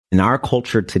In our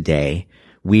culture today,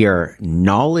 we are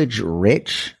knowledge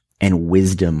rich and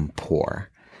wisdom poor.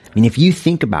 I mean, if you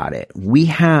think about it, we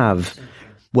have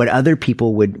what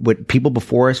people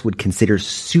before us would consider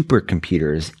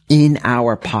supercomputers in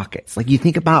our pockets. Like you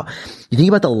think about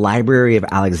the Library of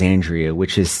Alexandria,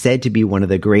 which is said to be one of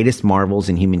the greatest marvels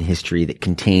in human history that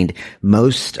contained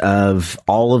most of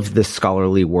all of the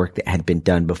scholarly work that had been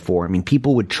done before. I mean,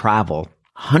 people would travel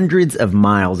hundreds of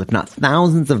miles, if not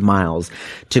thousands of miles,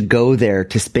 to go there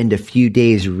to spend a few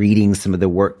days reading some of the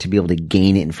work to be able to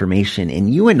gain information.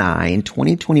 And you and I in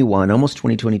 2021, almost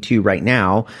 2022 right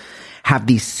now, have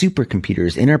these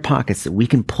supercomputers in our pockets that we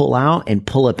can pull out and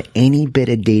pull up any bit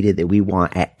of data that we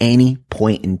want at any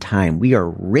point in time. We are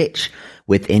rich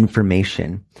with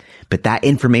information, but that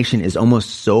information is almost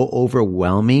so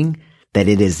overwhelming that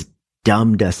it has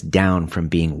dumbed us down from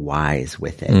being wise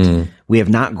with it. We have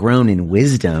not grown in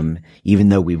wisdom, even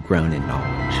though we've grown in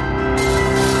knowledge.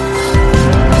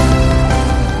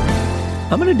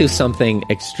 I'm going to do something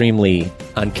extremely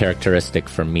uncharacteristic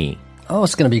for me. Oh,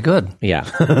 it's going to be good. Yeah.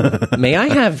 May I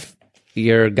have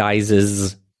your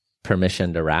guys'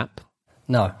 permission to rap?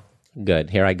 No. Good.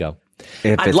 Here I go.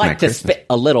 I'd like to spit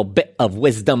a little bit of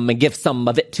wisdom and give some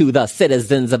of it to the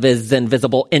citizens of his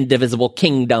invisible, indivisible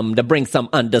kingdom to bring some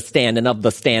understanding of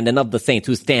the standing of the saints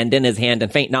who stand in his hand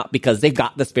and faint not because they've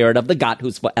got the spirit of the God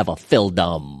who's forever filled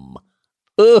them.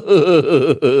 Was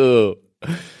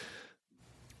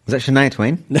that Shania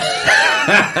Twain?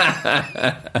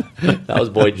 That was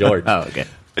Boy George. Oh, okay.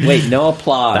 Wait, no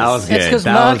applause. That was good. It's because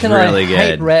That Mark was and really I good.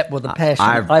 hate rap with a passion.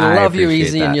 I I love you, appreciate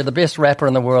Easy, that. and you're the best rapper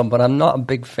in the world, but I'm not a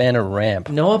big fan of rap.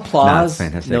 No applause.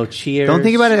 That's fantastic. No cheers. Don't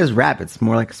think about it as rap. It's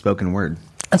more like a spoken word.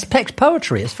 It's packed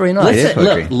poetry. It's very nice. It is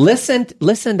poetry.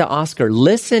 Listen to Oscar.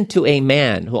 Listen to a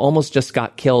man who almost just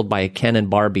got killed by a Ken and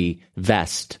Barbie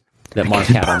vest that Mark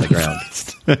had on the ground.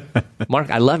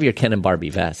 Mark, I love your Ken and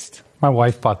Barbie vest. My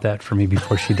wife bought that for me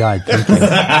before she died. Thank you.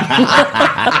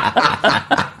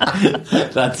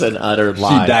 That's an utter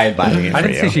lie. She died buying it I for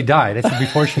didn't you. say she died. I said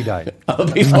before she died.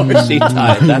 Before she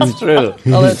died. That's true.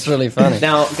 Oh, that's really funny.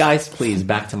 Now, guys, please,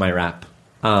 back to my rap.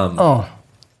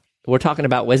 We're talking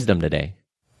about wisdom today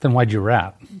Then why'd you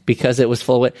rap? because it was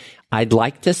full of it. I'd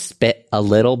like to spit a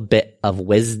little bit of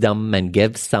wisdom and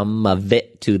give some of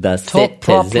it to the Talk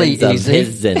properly, citizens of Easy.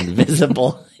 his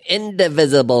invisible,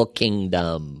 indivisible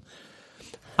kingdom.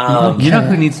 You know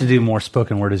who needs to do more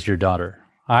spoken word is your daughter.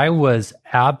 I was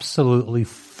absolutely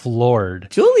floored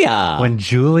Julia. when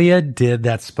Julia did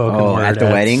that spoken word at the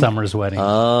wedding? Summer's wedding.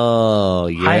 Oh,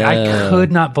 yeah. I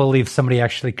could not believe somebody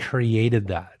actually created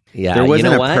that. Yeah, There wasn't you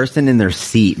know a what? person in their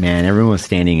seat, man. Everyone was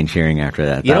standing and cheering after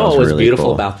that. You That know what was really beautiful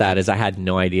cool. about that is I had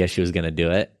no idea she was going to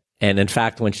do it. And in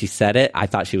fact, when she said it, I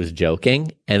thought she was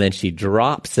joking. And then she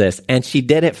drops this, and she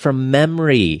did it from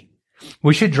memory.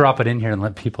 We should drop it in here and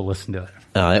let people listen to it.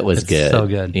 Oh, it was It's good. so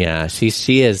good. Yeah,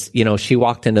 she is, she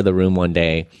walked into the room one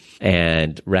day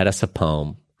and read us a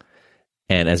poem.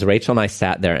 And as Rachel and I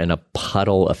sat there in a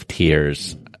puddle of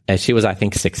tears, and she was, I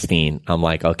think, 16, I'm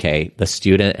like, okay, the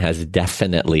student has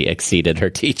definitely exceeded her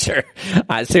teacher.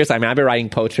 Seriously, I mean, I've been writing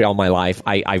poetry all my life.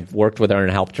 I've worked with her and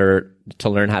helped her to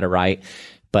learn how to write.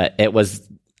 But it was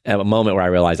a moment where I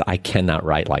realized I cannot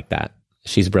write like that.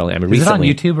 She's brilliant. I mean, Is recently,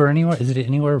 it on YouTube or anywhere? Is it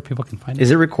anywhere where people can find it?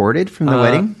 Is it recorded from the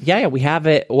wedding? Yeah, we have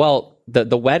it. Well,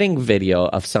 the wedding video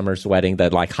of Summer's wedding, the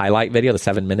like highlight video, the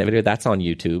 7-minute video, that's on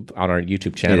YouTube, on our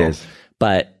YouTube channel. It is.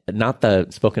 But not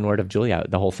the spoken word of Julia,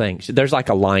 the whole thing. There's like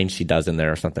a line she does in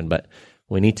there or something, but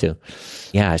we need to.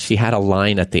 Yeah, she had a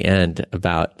line at the end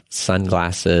about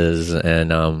sunglasses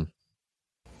and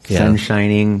Sun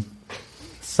shining,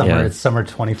 Summer. Yeah. It's summer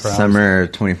 24 hours. summer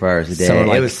 24 hours a day. So,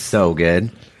 like- it was so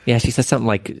good. yeah, she said something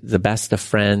like the best of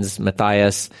friends,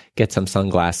 Matthias, get some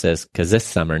sunglasses because this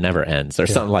summer never ends or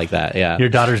something like that. Yeah. Your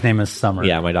daughter's name is Summer.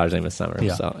 Yeah, my daughter's name is Summer.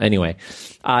 Yeah. So anyway,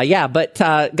 but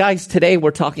guys, today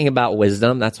we're talking about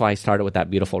wisdom. That's why I started with that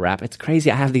beautiful rap. It's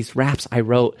crazy. I have these raps I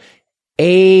wrote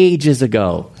ages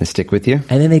ago, To stick with you.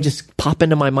 and then they just pop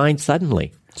into my mind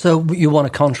suddenly. So you want a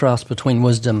contrast between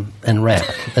wisdom and rap.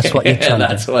 That's what you're trying to do.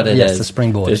 That's what it is. Yes, the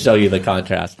springboard. To show you the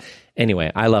contrast.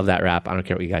 Anyway, I love that rap. I don't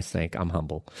care what you guys think. I'm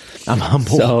humble. I'm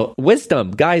humble. So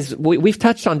wisdom, guys, we've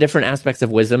touched on different aspects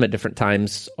of wisdom at different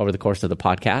times over the course of the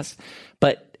podcast.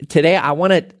 But today I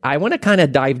want to kind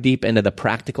of dive deep into the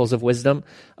practicals of wisdom.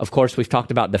 Of course, we've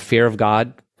talked about the fear of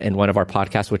God in one of our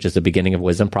podcasts, which is the beginning of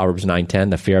wisdom. Proverbs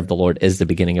 9:10, the fear of the Lord is the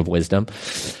beginning of wisdom.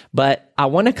 But I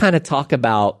want to kind of talk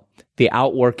about the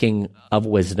outworking of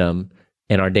wisdom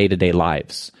in our day-to-day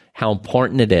lives, how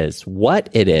important it is, what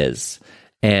it is,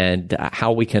 and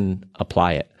how we can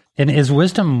apply it. And is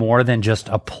wisdom more than just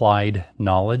applied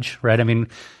knowledge, right? I mean,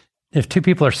 if two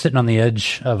people are sitting on the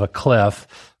edge of a cliff,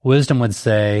 wisdom would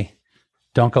say,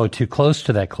 don't go too close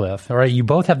to that cliff. All right. You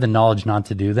both have the knowledge not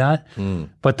to do that,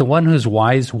 but the one who's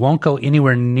wise won't go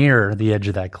anywhere near the edge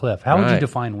of that cliff. How would you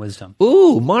define wisdom?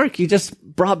 Ooh, Mark, you just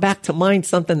brought back to mind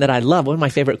something that I love. One of my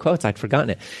favorite quotes. I'd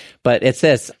forgotten it, but it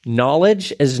says,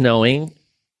 knowledge is knowing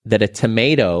that a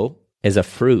tomato is a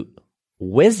fruit.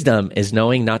 Wisdom is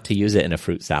knowing not to use it in a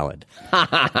fruit salad.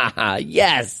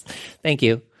 Yes. Thank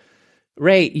you.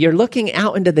 Ray, you're looking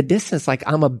out into the distance like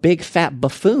I'm a big fat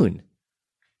buffoon.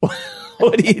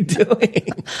 What are you doing?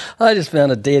 I just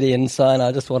found a dead end sign.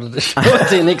 I just wanted to show it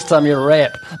to you next time you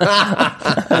rap.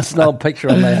 It's an old picture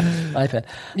on my iPad.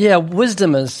 Yeah,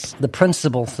 wisdom is the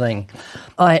principal thing.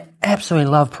 I absolutely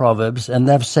love Proverbs, and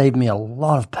they've saved me a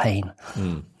lot of pain.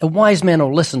 A wise man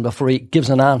will listen before he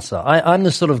gives an answer. I'm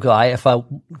the sort of guy, if I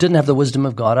didn't have the wisdom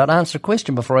of God, I'd answer a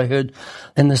question before I heard.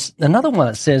 And this another one,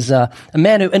 it says, a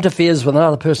man who interferes with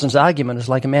another person's argument is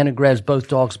like a man who grabs both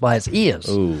dogs by its ears.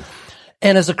 Ooh.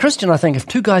 And as a Christian, I think if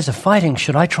two guys are fighting,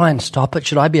 should I try and stop it?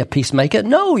 Should I be a peacemaker?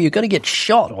 No, you're going to get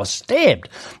shot or stabbed.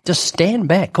 Just stand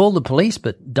back, call the police,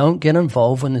 but don't get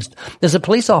involved when there's a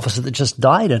police officer that just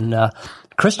died, and a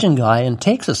Christian guy in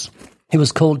Texas. He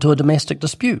was called to a domestic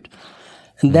dispute.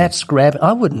 And that's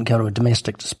I wouldn't go to a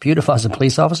domestic dispute if I was a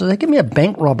police officer. They give me a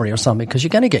bank robbery or something, because you're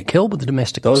going to get killed with a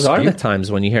domestic dispute. Those are the times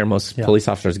when you hear most police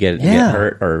officers get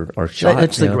hurt or shot.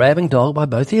 It's the grabbing dog by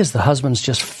both ears. The husband's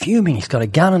just fuming. He's got a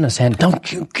gun in his hand.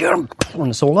 Don't you get him. And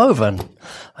it's all over. And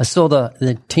I saw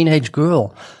the teenage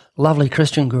girl, lovely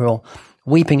Christian girl,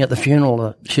 weeping at the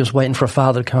funeral. She was waiting for her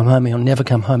father to come home. He'll never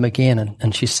come home again.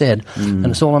 And she said, and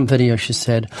it's all on video, she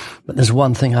said, but there's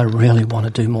one thing I really want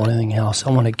to do more than anything else.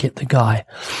 I want to get the guy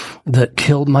that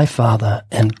killed my father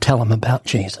and tell him about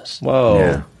Jesus. Whoa.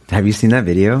 Yeah. Have you seen that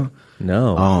video?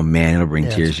 No. Oh man, it'll bring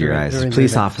tears to your eyes. very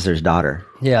Police moving. officer's daughter.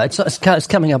 Yeah, it's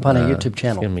coming up on a YouTube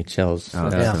channel. Giving me chills. Oh,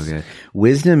 that's so good.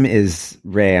 Wisdom is,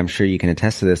 Ray, I'm sure you can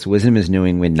attest to this. Wisdom is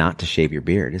knowing when not to shave your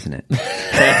beard, isn't it?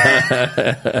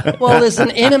 Well, there's an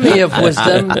enemy of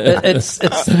wisdom. It's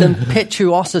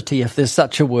impetuosity, if there's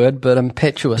such a word, but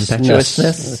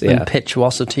Impetuousness, yeah.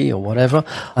 Impetuosity or whatever.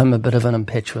 I'm a bit of an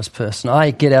impetuous person. I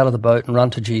get out of the boat and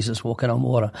run to Jesus walking on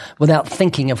water without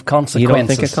thinking of consequences. You don't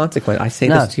think of consequence. I say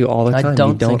this to you all the time. I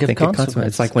don't you don't think of consequences.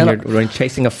 It's like when you're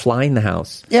chasing a fly in the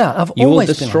house. Yeah, I've you will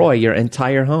always destroy your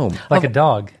entire home. Like a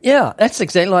dog. Yeah, that's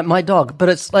exactly like my dog. But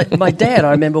it's like my dad.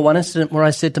 I remember one incident where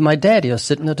I said to my dad, he was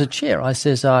sitting at a chair. I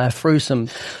says, I threw some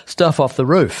stuff off the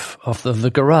roof, off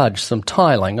the garage, some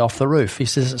tiling off the roof. He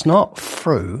says, it's not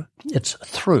through, it's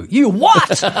through. You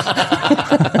what?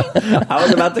 I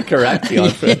was about to correct you.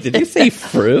 Did you say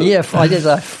through? Yeah, I did.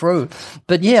 I threw.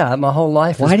 But yeah, my whole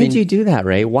life has Why did been, you do that,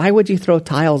 Ray? Why would you throw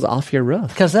tiles off your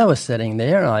roof? because they were sitting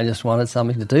there and I just wanted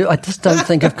something to do. I just don't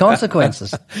think of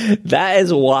consequences. That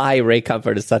is why Ray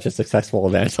Comfort is such a successful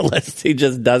evangelist. He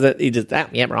just does it. He just,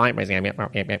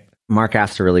 Mark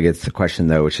asked a really good question,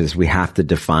 though, which is we have to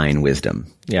define wisdom.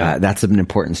 Yeah. That's an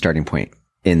important starting point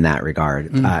in that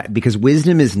regard, because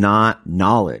wisdom is not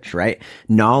knowledge, right?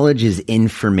 Knowledge is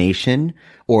information,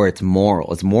 or it's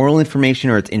moral. It's moral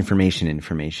information, or it's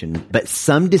information. But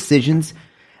some decisions,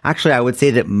 actually, I would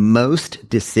say that most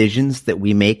decisions that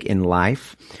we make in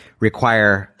life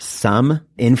require some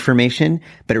information,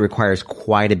 but it requires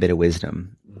quite a bit of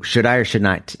wisdom. Should I or should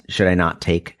I not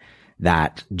take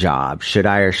that job? Should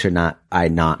I or should I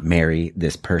not marry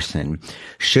this person?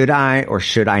 Should I or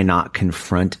should I not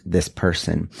confront this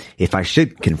person? If I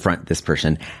should confront this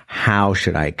person, how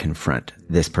should I confront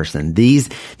this person? These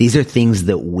are things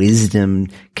that wisdom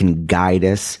can guide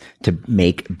us to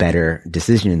make better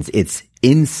decisions. It's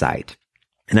insight.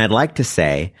 And I'd like to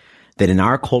say that in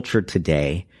our culture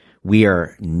today, we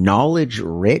are knowledge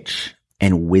rich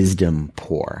and wisdom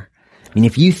poor. I mean,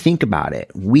 if you think about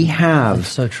it, we have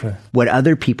so true. what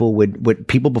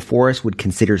people before us would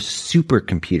consider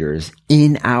supercomputers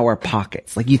in our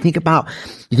pockets. Like you think about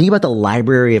the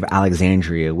Library of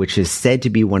Alexandria, which is said to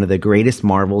be one of the greatest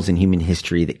marvels in human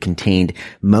history that contained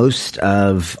most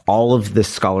of all of the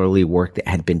scholarly work that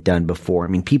had been done before. I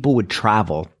mean, people would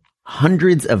travel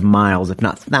hundreds of miles, if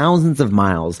not thousands of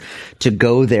miles, to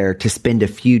go there to spend a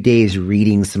few days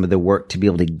reading some of the work to be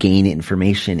able to gain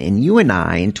information. And you and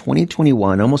I in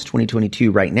 2021, almost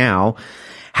 2022 right now,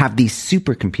 have these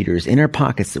supercomputers in our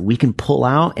pockets that we can pull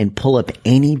out and pull up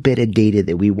any bit of data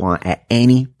that we want at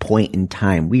any point in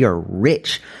time. We are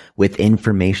rich with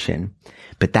information,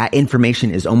 but that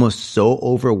information is almost so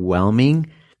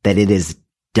overwhelming that it is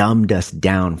dumbed us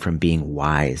down from being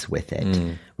wise with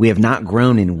it. We have not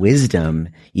grown in wisdom,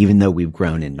 even though we've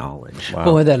grown in knowledge. Wow.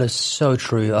 Boy, that is so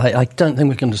true. I don't think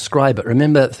we can describe it.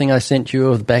 Remember that thing I sent you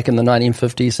of back in the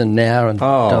 1950s and now? And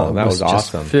that it was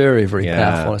just awesome. Very, very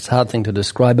Yeah. powerful. It's a hard thing to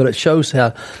describe, but it shows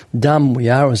how dumb we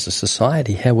are as a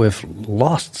society, how we've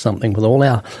lost something with all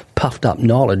our puffed up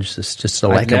knowledge. It's just a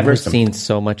lack I've never of wisdom. seen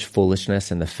so much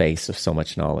foolishness in the face of so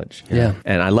much knowledge. Yeah.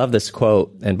 And I love this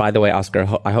quote. And by the way, Oscar,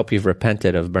 I hope you've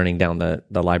repented of burning down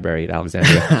the library at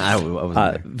Alexandria. I wasn't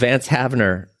there. Vance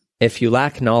Havner, if you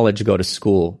lack knowledge, go to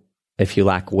school. If you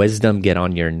lack wisdom, get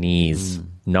on your knees.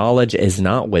 Knowledge is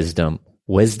not wisdom.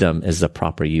 Wisdom is the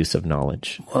proper use of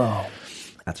knowledge. Wow.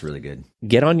 That's really good.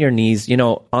 Get on your knees. You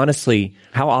know, honestly,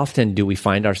 how often do we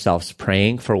find ourselves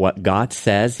praying for what God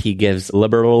says he gives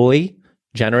liberally,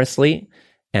 generously,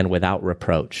 and without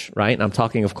reproach, right? And I'm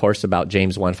talking, of course, about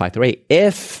James 1:5-8.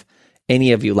 If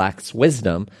any of you lacks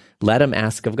wisdom, let him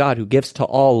ask of God, who gives to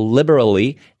all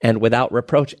liberally and without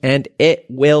reproach, and it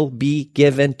will be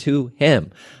given to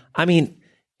him. I mean,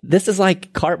 this is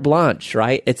like carte blanche,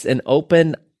 right? It's an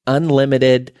open,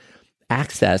 unlimited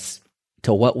access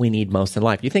to what we need most in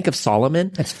life. You think of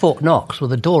Solomon. It's Fort Knox with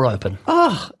the door open.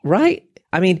 Oh, right.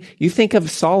 I mean, you think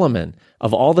of Solomon,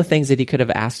 of all the things that he could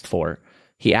have asked for.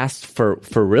 He asked for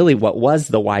really what was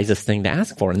the wisest thing to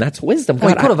ask for, and that's wisdom. Well,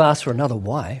 he God, could have asked for another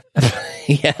wife.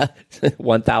 yeah,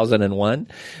 1,001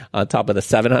 on top of the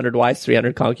 700 wives,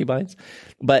 300 concubines.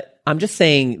 But I'm just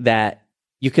saying that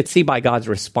you could see by God's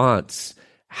response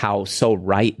how so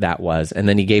right that was. And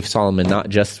then he gave Solomon not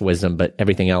just wisdom, but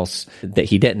everything else that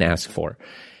he didn't ask for.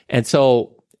 And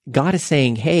so God is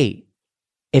saying, hey,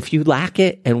 if you lack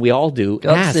it, and we all do,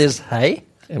 God ask. says, hey.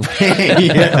 Do.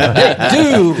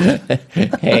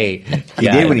 Hey. He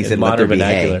did when he said, "Let there be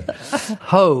hay."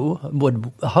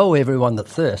 Ho everyone that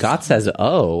thirsts. God says,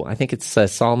 oh, I think it's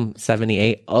Psalm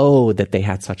 78. Oh, that they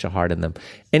had such a heart in them.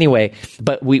 Anyway,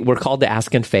 but we're called to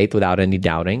ask in faith without any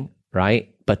doubting,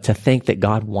 right? But to think that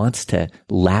God wants to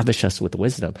lavish us with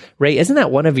wisdom. Ray, isn't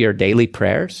that one of your daily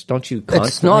prayers? Don't you constantly?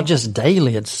 It's not just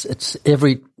daily. It's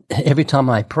every time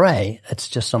I pray, it's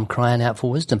just I'm crying out for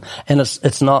wisdom. And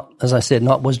it's not, as I said,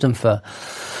 not wisdom for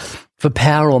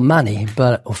power or money,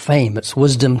 or fame. It's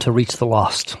wisdom to reach the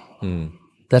lost.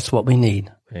 That's what we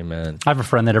need. Amen. I have a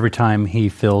friend that every time he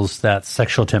feels that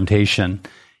sexual temptation,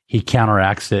 he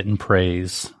counteracts it and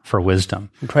prays for wisdom.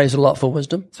 He prays a lot for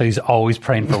wisdom. So he's always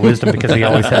praying for wisdom because he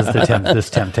always has this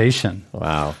temptation.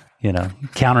 Wow. You know,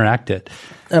 counteract it.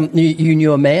 You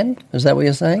knew a man? Is that what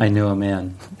you're saying? I knew a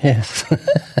man. Yes.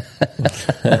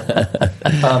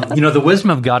 The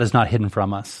wisdom of God is not hidden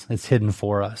from us. It's hidden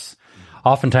for us.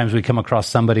 Oftentimes we come across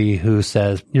somebody who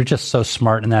says, you're just so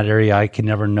smart in that area, I can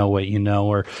never know what you know,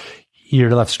 or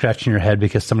you're left scratching your head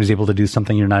because somebody's able to do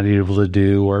something you're not able to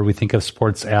do. Or we think of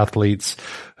sports athletes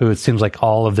who it seems like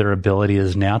all of their ability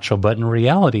is natural. But in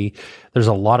reality, there's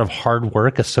a lot of hard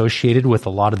work associated with a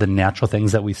lot of the natural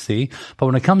things that we see. But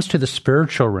when it comes to the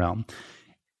spiritual realm,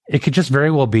 it could just very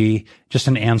well be just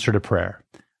an answer to prayer.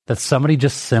 That somebody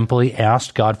just simply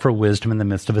asked God for wisdom in the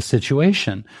midst of a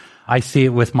situation. I see it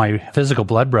with my physical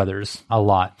blood brothers a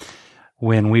lot.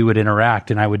 When we would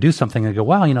interact and I would do something and go,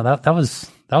 wow, that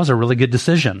was a really good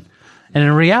decision. And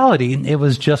in reality, it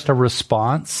was just a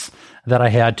response that I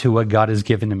had to what God has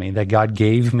given to me, that God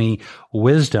gave me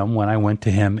wisdom when I went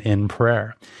to him in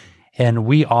prayer. And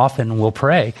we often will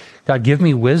pray, God, give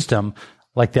me wisdom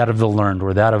like that of the learned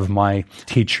or that of my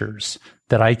teachers,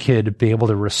 that I could be able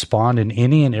to respond in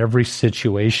any and every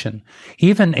situation.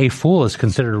 Even a fool is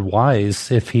considered wise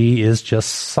if he is just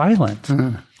silent.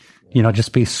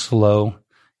 Just be slow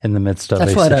in the midst of a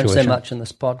situation. That's why I don't say much in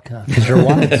this podcast. Because you're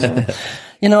wise.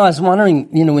 I was wondering,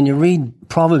 when you read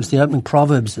Proverbs, the opening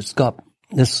Proverbs, it's got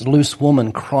this loose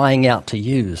woman crying out to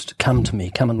use, to come to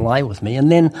me, come and lie with me. And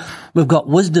then we've got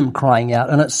wisdom crying out.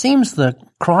 And it seems the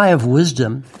cry of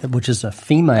wisdom, which is a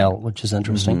female, which is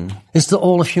interesting, is to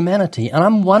all of humanity. And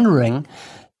I'm wondering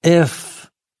if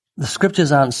the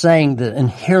scriptures aren't saying that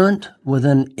inherent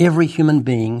within every human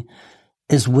being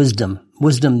is wisdom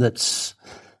that's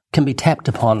can be tapped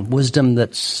upon, wisdom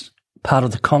that's part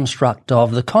of the construct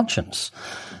of the conscience.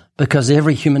 Because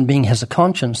every human being has a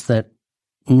conscience, that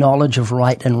knowledge of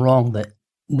right and wrong, that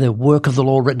the work of the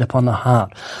law written upon the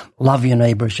heart. Love your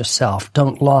neighbor as yourself.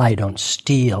 Don't lie, don't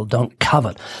steal, don't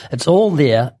covet. It's all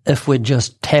there if we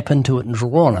just tap into it and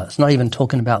draw on it. It's not even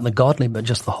talking about the godly, but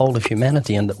just the whole of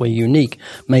humanity, and that we're unique,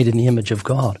 made in the image of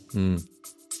God.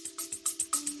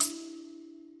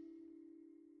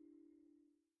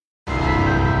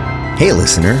 Hey,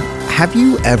 listener, Have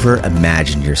you ever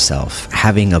imagined yourself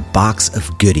having a box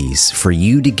of goodies for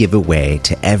you to give away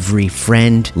to every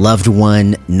friend, loved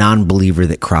one, non-believer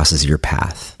that crosses your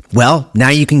path? Well, now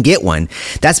you can get one.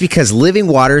 That's because Living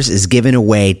Waters is giving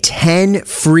away 10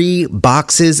 free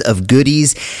boxes of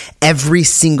goodies every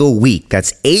single week.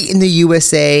 That's 8 in the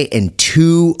USA and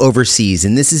 2 overseas.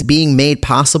 And this is being made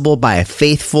possible by a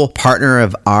faithful partner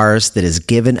of ours that has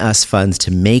given us funds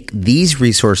to make these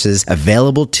resources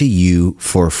available to you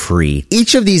for free.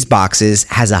 Each of these boxes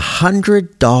has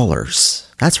 $100.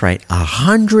 That's right,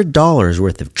 $100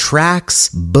 worth of tracts,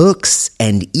 books,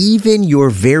 and even your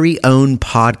very own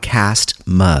podcast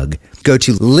mug. Go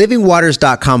to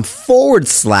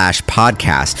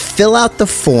livingwaters.com/podcast, fill out the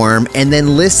form, and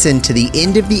then listen to the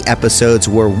end of the episodes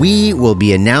where we will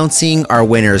be announcing our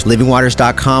winners.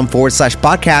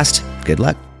 livingwaters.com/podcast. Good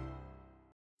luck.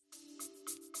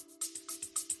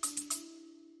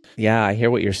 Yeah, I hear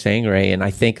what you're saying, Ray. And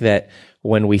I think that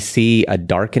when we see a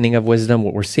darkening of wisdom,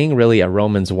 we're seeing really a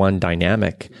Romans 1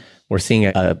 dynamic. We're seeing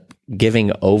a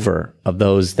giving over of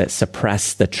those that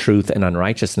suppress the truth and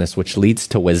unrighteousness, which leads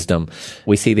to wisdom.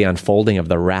 We see the unfolding of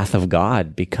the wrath of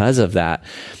God because of that.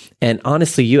 And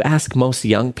honestly, you ask most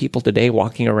young people today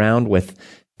walking around with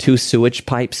 2 sewage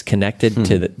pipes connected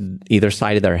to either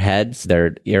side of their heads,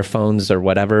 their earphones or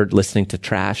whatever, listening to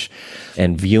trash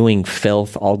and viewing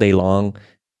filth all day long,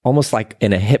 almost like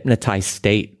in a hypnotized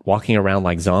state, walking around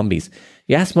like zombies.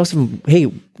 You ask most of them, hey,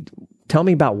 tell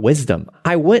me about wisdom.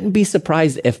 I wouldn't be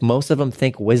surprised if most of them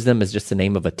think wisdom is just the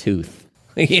name of a tooth.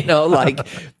 Like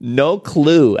no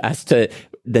clue as to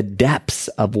the depths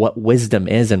of what wisdom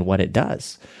is and what it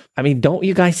does. I mean, don't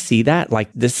you guys see that? Like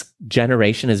this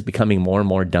generation is becoming more and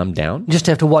more dumbed down. You just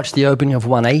have to watch the opening of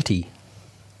 180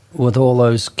 with all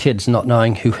those kids not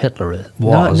knowing who Hitler was.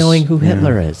 Not knowing who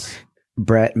Hitler is.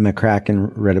 Brett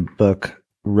McCracken wrote a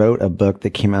book that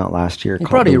came out last year. He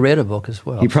probably read a book as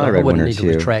well. He probably read one or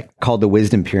two. Called The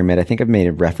Wisdom Pyramid. I think I've made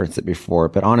a reference it before,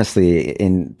 but honestly,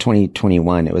 in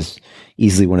 2021, it was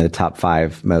easily one of the top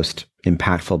 5 most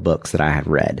impactful books that I had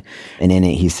read. And in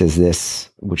it, he says this,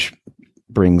 which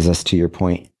brings us to your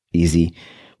point, Easy.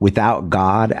 Without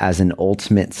God as an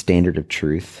ultimate standard of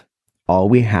truth, all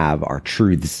we have are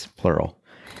truths, plural,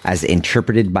 as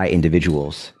interpreted by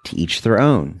individuals, to each their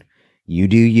own. You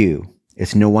do you.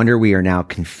 It's no wonder we are now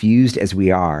confused as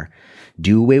we are.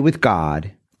 Do away with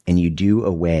God, and you do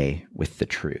away with the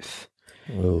truth.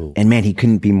 Whoa. And man, he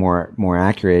couldn't be more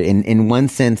accurate. In one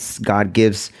sense, God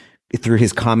gives, through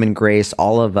his common grace,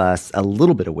 all of us a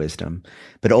little bit of wisdom.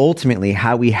 But ultimately,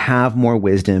 how we have more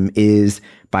wisdom is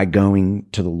by going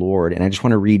to the Lord. And I just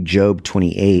want to read Job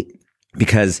 28,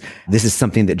 because this is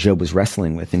something that Job was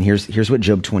wrestling with. And here's what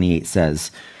Job 28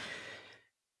 says.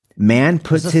 Man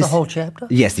puts the whole chapter?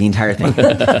 Yes, the entire thing.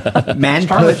 Man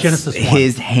puts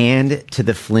his hand to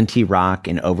the flinty rock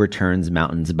and overturns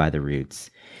mountains by the roots.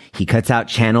 He cuts out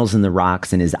channels in the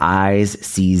rocks, and his eyes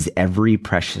sees every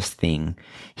precious thing.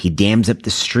 He dams up the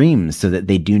streams so that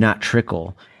they do not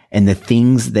trickle, and the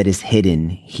things that is hidden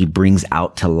he brings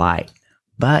out to light.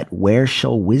 But where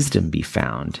shall wisdom be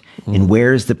found? And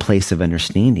where is the place of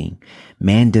understanding?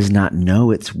 Man does not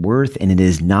know its worth, and it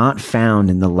is not found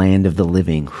in the land of the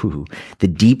living. The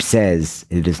deep says,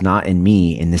 it is not in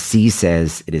me, and the sea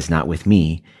says, it is not with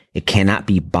me. It cannot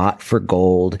be bought for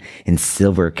gold, and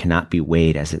silver cannot be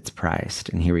weighed as it's priced.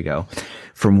 And here we go.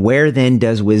 From where then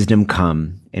does wisdom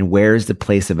come? And where is the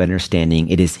place of understanding?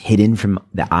 It is hidden from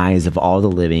the eyes of all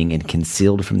the living and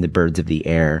concealed from the birds of the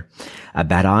air.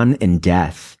 Abaddon and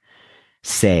Death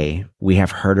say, we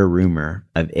have heard a rumor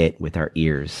of it with our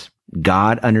ears.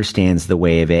 God understands the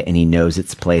way of it, and he knows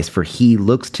its place, for he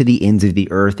looks to the ends of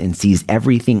the earth and sees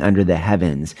everything under the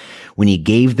heavens. When he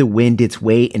gave the wind its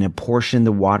weight and apportioned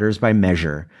the waters by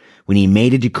measure, when he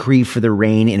made a decree for the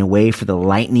rain and a way for the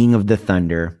lightning of the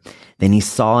thunder, then he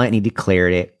saw it and he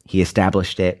declared it. He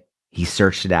established it. He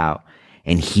searched it out.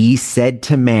 And he said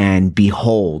to man,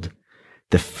 behold,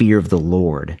 the fear of the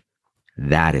Lord,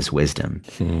 that is wisdom.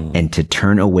 And to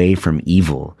turn away from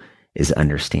evil is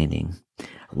understanding. I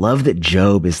love that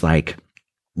Job is like,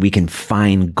 we can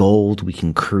find gold, we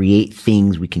can create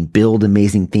things, we can build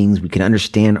amazing things, we can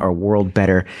understand our world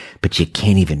better, but you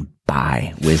can't even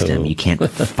buy wisdom. You can't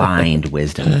find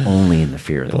wisdom, only in the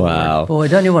fear of the Lord. Boy,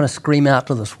 don't you want to scream out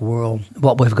to this world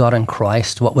what we've got in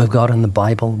Christ, what we've got in the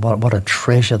Bible, what a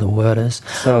treasure the Word is?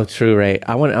 So true, Ray.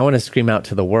 I want to scream out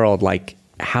to the world, like,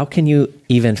 how can you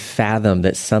even fathom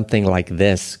that something like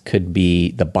this could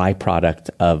be the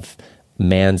byproduct of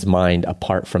man's mind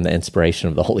apart from the inspiration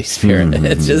of the Holy Spirit.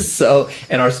 It's just so,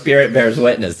 and our spirit bears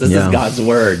witness. This is God's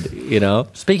word, you know?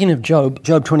 Speaking of Job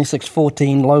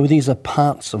 26:14, lo, these are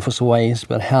parts of his ways,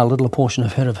 but how little a portion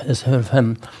has heard of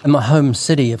him. In my home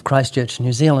city of Christchurch,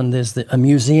 New Zealand, there's a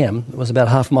museum. It was about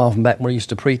half a mile from back where I used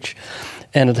to preach,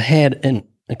 and it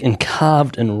had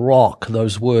carved in rock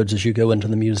those words as you go into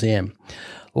the museum.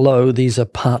 Lo, these are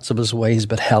parts of his ways,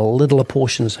 but how little a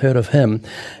portion is heard of him.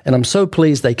 And I'm so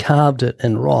pleased they carved it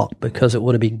in rock, because it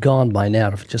would have been gone by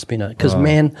now if it just been because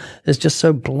man is just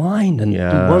so blind and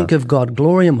won't give God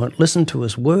glory and won't listen to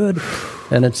his word.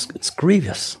 And it's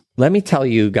grievous. Let me tell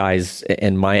you guys,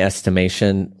 in my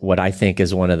estimation, what I think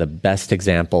is one of the best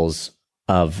examples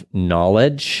of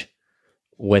knowledge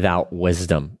without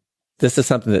wisdom. This is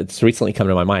something that's recently come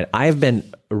to my mind. I've been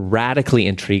radically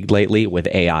intrigued lately with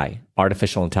AI,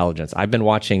 artificial intelligence. I've been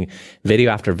watching video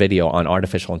after video on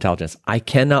artificial intelligence. I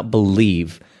cannot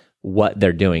believe what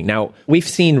they're doing. Now, we've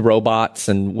seen robots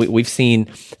and we've seen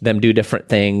them do different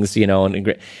things, you know,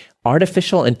 and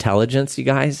artificial intelligence, you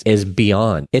guys, is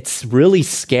beyond. It's really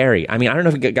scary. I mean, I don't know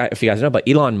if you guys know, but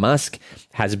Elon Musk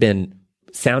has been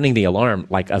sounding the alarm,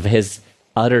 like, of his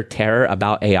utter terror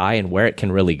about AI and where it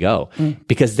can really go,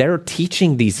 because they're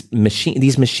teaching these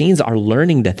machines are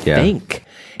learning to think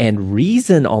and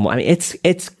reason almost. I mean,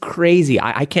 it's crazy.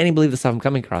 I can't even believe the stuff I'm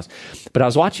coming across. But I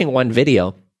was watching one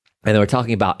video and they were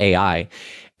talking about AI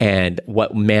and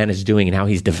what man is doing and how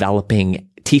he's developing,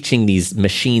 teaching these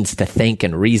machines to think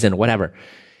and reason, whatever.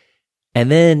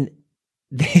 And then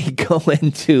they go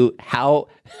into how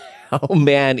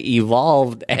man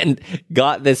evolved and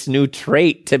got this new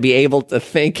trait to be able to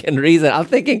think and reason. I'm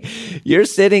thinking, you're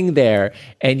sitting there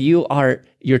and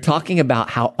you're talking about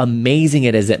how amazing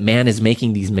it is that man is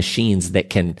making these machines that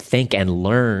can think and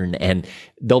learn, and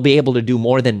they'll be able to do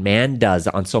more than man does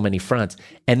on so many fronts.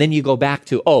 And then you go back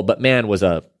to, but man was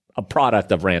a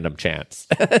product of random chance.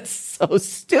 It's so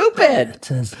stupid.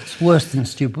 It's worse than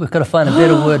stupid. We've got to find a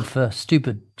better word for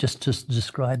stupid just to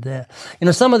describe that. You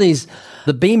know, some of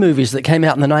the B movies that came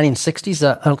out in the 1960s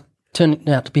are turning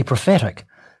out to be prophetic.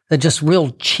 They're just real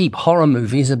cheap horror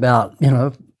movies about, you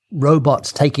know,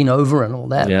 robots taking over and all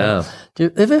that. Yeah. Have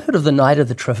you ever heard of The Night of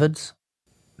the Triffids?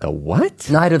 The what?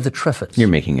 Night of the Triffids. You're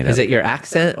making it up. Is it your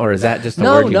accent, or is that just a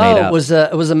word you made up? No,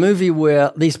 it was a movie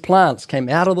where these plants came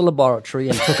out of the laboratory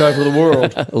and took over the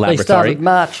world. Laboratory? They started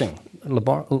marching.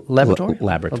 Laboratory?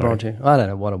 Laboratory. I don't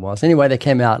know what it was. Anyway, they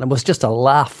came out, and it was just a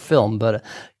laugh film, but it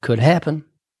could happen.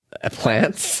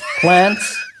 Plants?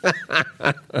 Plants.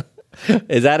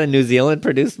 Is that a New Zealand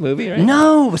produced movie, right?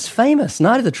 No, it was famous.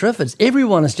 Night of the Triffids.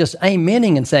 Everyone is just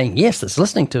amening and saying, yes, that's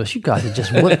listening to us. You guys are just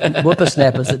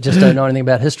whippersnappers that just don't know anything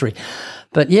about history.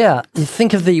 But yeah, you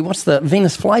think of what's the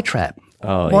Venus flytrap?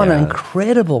 What an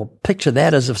incredible picture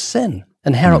that is of sin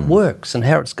and how it works and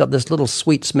how it's got this little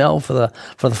sweet smell for the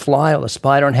fly or the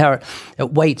spider, and how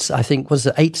it waits, I think, was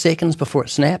it 8 seconds before it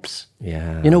snaps?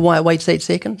 Yeah. You know why it waits 8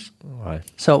 seconds? Why?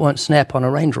 So it won't snap on a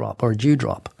raindrop or a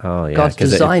dewdrop. Oh, yeah. God's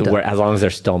designed it. As long as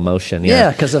there's still motion. Yeah,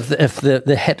 because if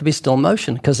there had to be still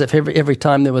motion, because if every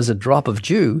time there was a drop of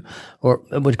dew, or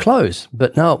it would close.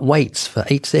 But no, it waits for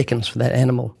 8 seconds for that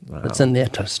animal that's in there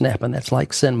to snap, and that's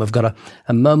like sin. We've got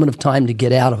a moment of time to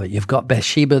get out of it. You've got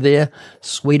Bathsheba there,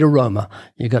 sweet aroma.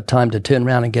 You've got time to turn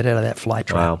around and get out of that fly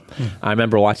trap. Wow. I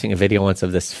remember watching a video once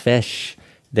of this fish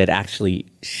that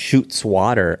actually shoots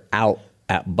water out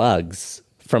at bugs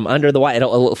from under the water.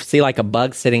 It'll see like a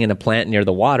bug sitting in a plant near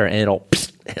the water, and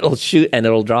it'll shoot and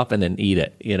it'll drop and then eat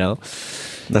it, you know?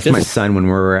 That's my son when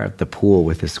we're at the pool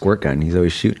with his squirt gun. He's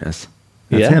always shooting us.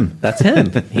 That's him. That's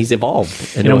him. He's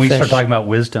evolved. You know, we start talking about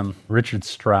wisdom. Richard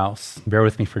Strauss, bear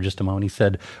with me for just a moment. He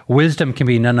said, wisdom can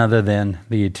be none other than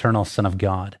the eternal Son of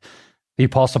God. The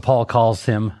Apostle Paul calls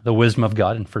him the wisdom of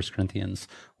God in 1 Corinthians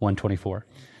 1:24.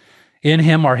 In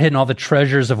him are hidden all the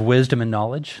treasures of wisdom and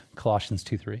knowledge, Colossians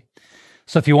 2:3.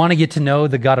 So if you want to get to know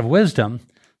the God of wisdom,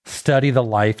 study the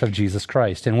life of Jesus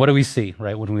Christ. And what do we see,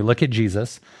 right? When we look at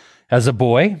Jesus, as a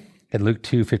boy, at Luke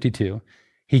 2:52,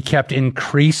 he kept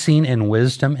increasing in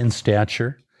wisdom and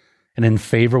stature and in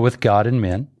favor with God and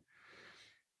men.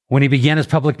 When he began his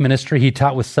public ministry, he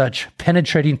taught with such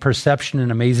penetrating perception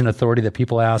and amazing authority that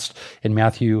people asked in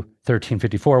Matthew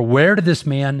 13:54, where did this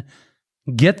man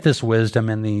get this wisdom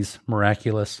and these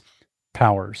miraculous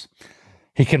powers?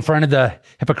 He confronted the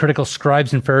hypocritical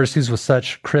scribes and Pharisees with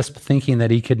such crisp thinking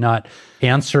that he could not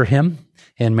answer him.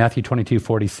 In Matthew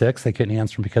 22:46, they couldn't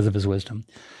answer him because of his wisdom.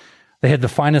 They had the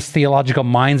finest theological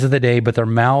minds of the day, but their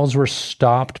mouths were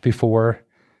stopped before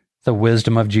the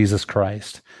wisdom of Jesus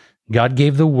Christ. God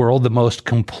gave the world the most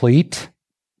complete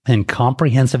and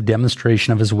comprehensive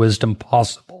demonstration of his wisdom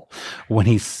possible when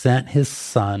he sent his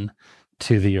son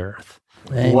to the earth.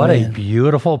 Amen. What a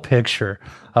beautiful picture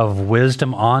of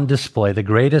wisdom on display. The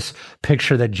greatest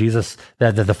picture that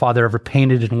the Father ever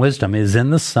painted in wisdom is in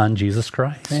the Son, Jesus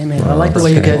Christ. Amen. I like the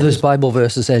way you gave those Bible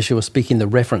verses as you were speaking, the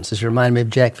references. You remind me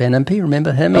of Jack Van Impe.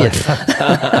 Remember him?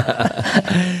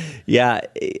 Yeah.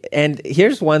 And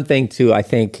here's one thing, too, I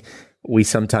think we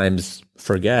sometimes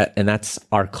forget, and that's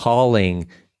our calling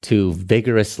to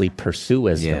vigorously pursue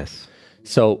wisdom. Yes.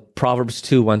 So Proverbs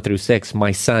 2, 1-6,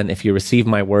 my son, if you receive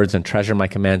my words and treasure my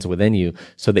commands within you,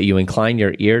 so that you incline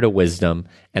your ear to wisdom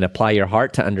and apply your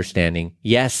heart to understanding.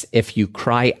 Yes, if you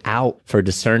cry out for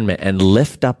discernment and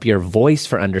lift up your voice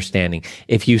for understanding,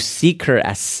 if you seek her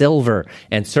as silver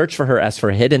and search for her as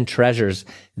for hidden treasures,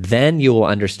 then you will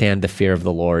understand the fear of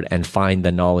the Lord and find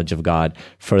the knowledge of God.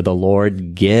 For the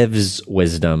Lord gives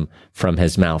wisdom, from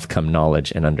his mouth come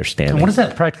knowledge and understanding. And what does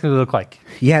that practically look like?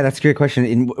 Yeah, that's a great question.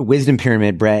 In Wisdom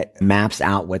Pyramid, Brett maps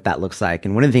out what that looks like.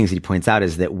 And one of the things he points out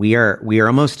is that we are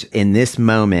almost in this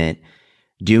moment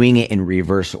doing it in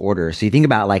reverse order. So you think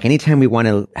about like anytime we want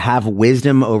to have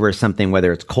wisdom over something,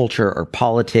 whether it's culture or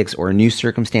politics or a new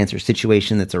circumstance or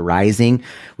situation that's arising,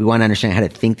 we want to understand how to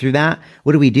think through that.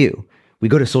 What do? We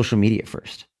go to social media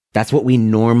first. That's what we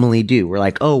normally do. We're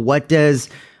like, oh, what does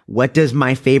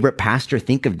my favorite pastor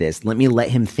think of this? Let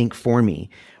him think for me.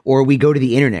 Or we go to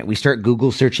the internet. We start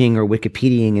Google searching or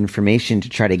Wikipediaing information to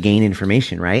try to gain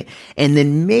information, right? And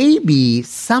then maybe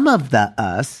some of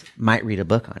us might read a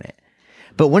book on it.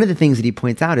 But one of the things that he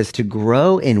points out is to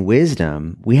grow in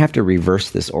wisdom, we have to reverse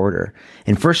this order.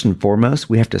 And first and foremost,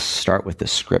 we have to start with the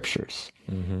scriptures.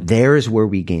 Mm-hmm. There's where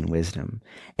we gain wisdom.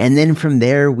 And then from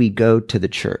there, we go to the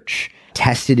church,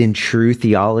 tested in true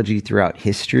theology throughout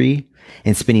history,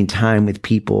 and spending time with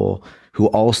people who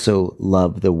also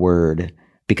love the word,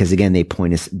 because again, they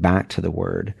point us back to the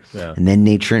word. Yeah. And then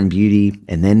nature and beauty,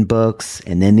 and then books,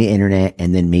 and then the internet,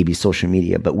 and then maybe social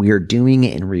media. But we are doing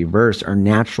it in reverse. Our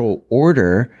natural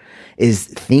order is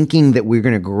thinking that we're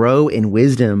going to grow in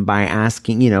wisdom by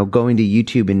asking, going to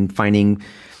YouTube and finding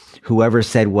whoever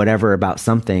said whatever about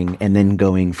something and then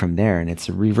going from there. And it's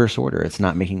a reverse order. It's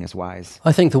not making us wise.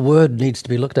 I think the word needs to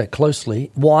be looked at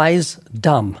closely. Wise,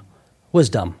 dumb.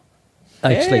 Wisdom.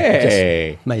 Actually, I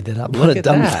just made that up. What a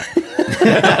dumb.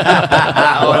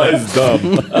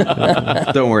 Wisdom.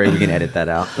 Don't worry, we can edit that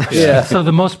out. Yeah. So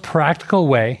the most practical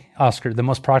way, Oscar,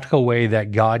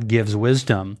 that God gives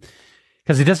wisdom,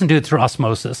 because he doesn't do it through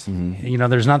osmosis. Mm-hmm.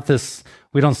 There's not this,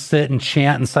 we don't sit and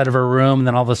chant inside of a room and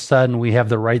then all of a sudden we have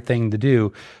the right thing to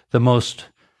do. The most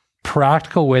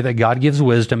practical way that God gives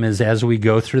wisdom is as we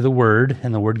go through the word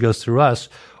and the word goes through us,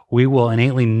 we will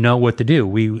innately know what to do.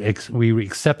 We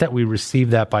accept that, we receive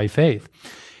that by faith.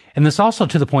 And this also,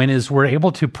 to the point, is we're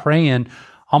able to pray in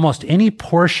almost any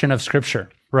portion of Scripture,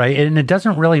 right? And it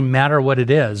doesn't really matter what it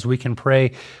is. We can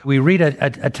pray. We read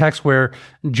a text where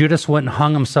Judas went and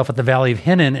hung himself at the Valley of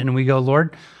Hinnom, and we go,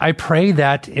 Lord, I pray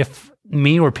that if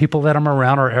me or people that I'm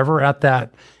around are ever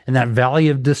in that valley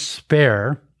of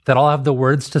despair, that I'll have the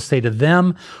words to say to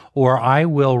them, or I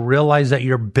will realize that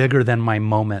you're bigger than my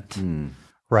moment.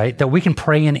 Right? That we can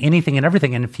pray in anything and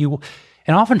everything. And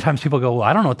oftentimes people go, well,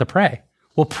 I don't know what to pray.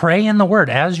 Well, pray in the word.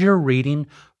 As you're reading,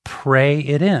 pray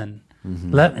it in.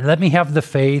 Mm-hmm. Let me have the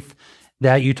faith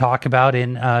that you talk about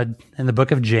in the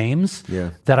book of James,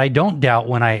 that I don't doubt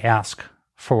when I ask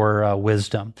for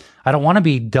wisdom. I don't want to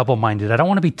be double-minded. I don't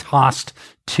want to be tossed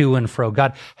to and fro.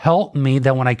 God, help me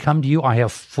that when I come to you, I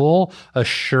have full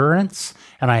assurance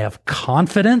and I have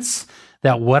confidence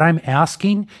that what I'm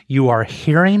asking, you are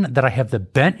hearing, that I have the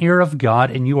bent ear of God,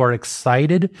 and you are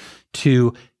excited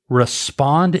to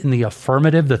respond in the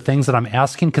affirmative, the things that I'm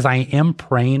asking, because I am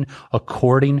praying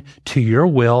according to your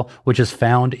will, which is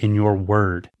found in your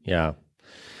word. Yeah.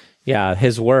 Yeah,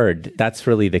 his word, that's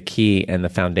really the key and the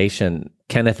foundation.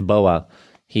 Kenneth Boa,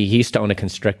 he used to own a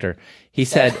constrictor. He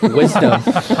said, wisdom.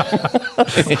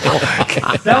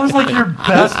 That was like your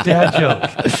best dad joke.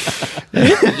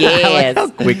 Yes. How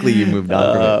quickly you moved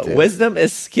on from it. Wisdom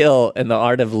is skill in the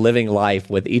art of living life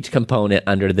with each component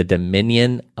under the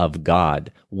dominion of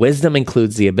God. Wisdom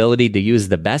includes the ability to use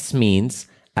the best means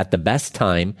at the best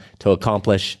time to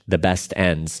accomplish the best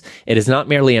ends. It is not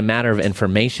merely a matter of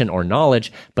information or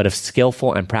knowledge, but of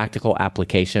skillful and practical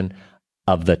application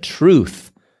of the truth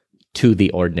to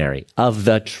the ordinary,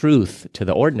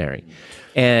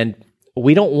 And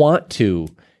we don't want to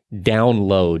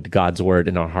download God's word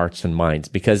in our hearts and minds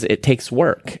because it takes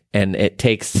work and it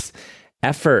takes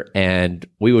effort, and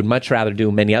we would much rather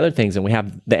do many other things. And we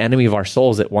have the enemy of our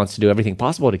souls that wants to do everything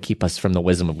possible to keep us from the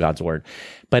wisdom of God's word.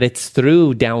 But it's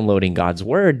through downloading God's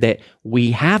word that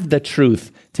we have the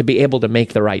truth to be able to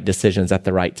make the right decisions at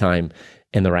the right time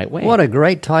in the right way. What a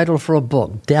great title for a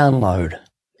book, Download.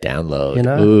 Download. You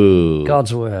know, Ooh.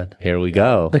 God's word. Here we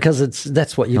go. Because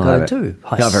that's what you got to do.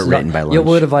 Have it written by lunch. Your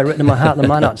word have I written in my heart, and I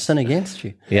might not sin against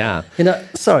you. Yeah. You know,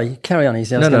 sorry, carry on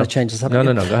easy. I was going to change the subject.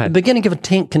 No, go ahead. The beginning of a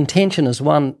contention is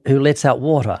one who lets out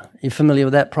water. You familiar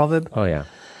with that proverb? Oh, yeah.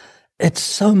 It's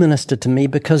so ministered to me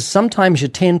because sometimes you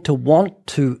tend to want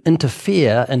to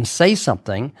interfere and say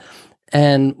something,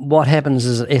 and what happens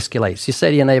is it escalates. You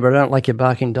say to your neighbor, I don't like your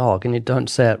barking dog, and you don't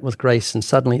say it with grace, and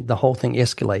suddenly the whole thing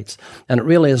escalates. And it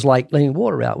really is like letting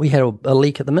water out. We had a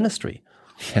leak at the ministry.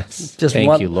 Yes. Just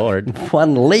Thank you, Lord.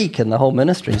 One leak and the whole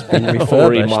ministry's been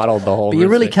refurbished. Remodeled the whole But you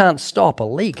really ministry. can't stop a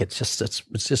leak. It's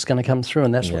just going to come through,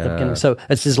 and that's what the beginning. So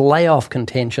it's this layoff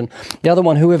contention. The other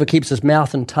one, whoever keeps his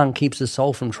mouth and tongue keeps his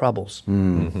soul from troubles.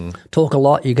 Mm-hmm. Talk a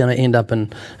lot, you're going to end up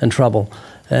in trouble.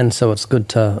 And so it's good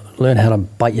to learn how to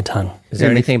bite your tongue. Is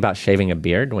there anything about shaving a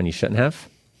beard when you shouldn't have?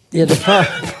 Yeah, the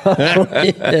probably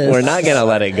is. We're not going to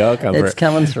let it go. It's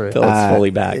coming through. Until it's fully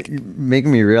back.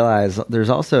 Making me realize there's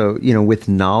also, with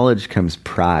knowledge comes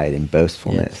pride and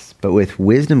boastfulness, but with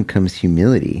wisdom comes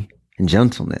humility and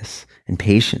gentleness and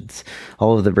patience.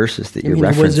 All of the verses that you're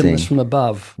referencing. Wisdom is from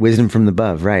above. Wisdom from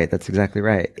above, right. That's exactly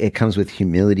right. It comes with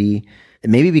humility,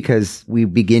 maybe because we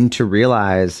begin to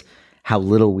realize how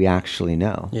little we actually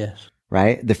know. Yes.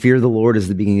 Right? The fear of the Lord is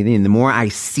the beginning of the end. The more I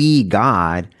see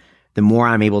God, the more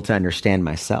I'm able to understand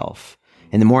myself.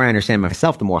 And the more I understand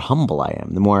myself, the more humble I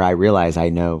am. The more I realize I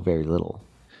know very little.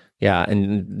 Yeah,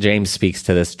 and James speaks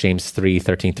to this, James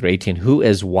 3:13-18. Who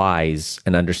is wise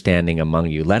and understanding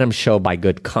among you? Let him show by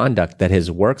good conduct that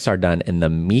his works are done in the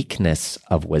meekness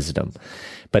of wisdom.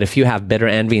 But if you have bitter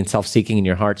envy and self-seeking in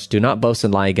your hearts, do not boast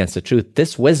and lie against the truth.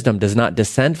 This wisdom does not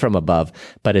descend from above,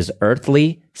 but is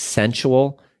earthly,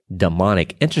 sensual,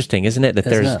 demonic. Interesting, isn't it? That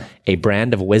there's a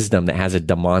brand of wisdom that has a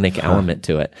demonic element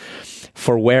to it.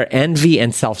 For where envy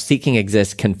and self-seeking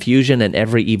exist, confusion and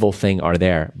every evil thing are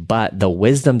there. But the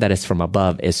wisdom that is from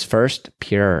above is first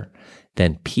pure,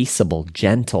 then peaceable,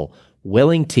 gentle,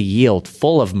 willing to yield,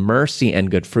 full of mercy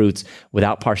and good fruits,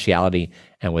 without partiality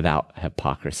and without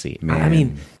hypocrisy. I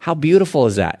mean, how beautiful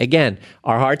is that? Again,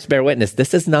 our hearts bear witness.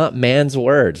 This is not man's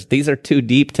words. These are too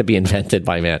deep to be invented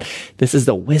by man. This is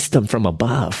the wisdom from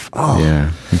above. Oh,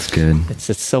 yeah, that's good.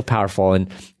 It's so powerful. And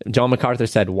John MacArthur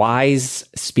said, wise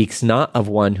speaks not of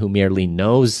one who merely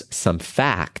knows some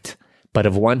fact, but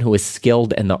of one who is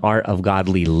skilled in the art of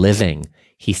godly living.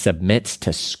 He submits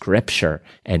to scripture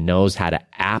and knows how to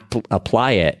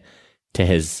apply it to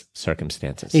his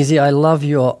circumstances. Easy, I love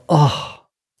your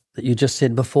that you just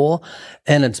said before,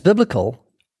 and it's biblical.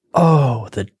 Oh,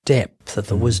 the depth of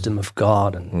the wisdom of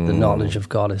God and the knowledge of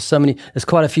God. There's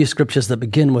quite a few scriptures that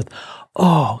begin with,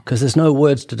 because there's no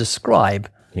words to describe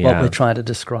what we're trying to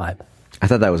describe. I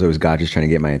thought that was always God just trying to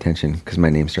get my attention because my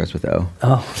name starts with O.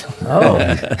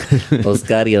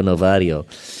 Oscario Novario.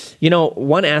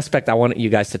 One aspect I want you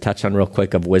guys to touch on real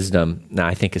quick of wisdom that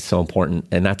I think is so important,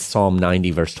 and that's Psalm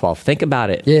 90, verse 12. Think about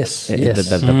it. Yes. The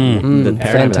paradigm of that.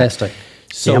 Fantastic.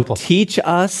 So teach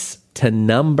us to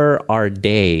number our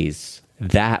days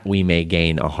that we may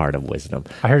gain a heart of wisdom.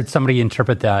 I heard somebody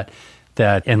interpret that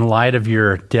in light of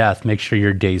your death, make sure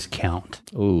your days count.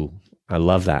 Ooh, I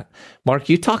love that. Mark,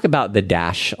 you talk about the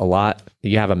dash a lot.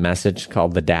 You have a message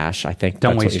called the dash, I think.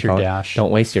 Don't that's waste what you your call it. dash.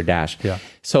 Don't waste your dash. Yeah.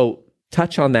 So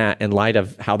touch on that in light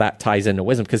of how that ties into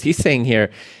wisdom, because he's saying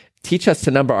here, teach us to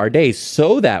number our days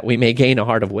so that we may gain a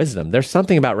heart of wisdom. There's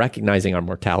something about recognizing our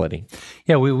mortality.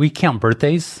 Yeah, we count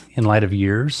birthdays in light of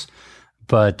years,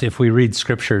 but if we read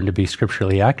scripture and to be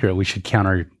scripturally accurate, we should count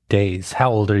our days. How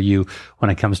old are you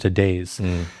when it comes to days?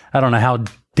 I don't know how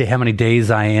many days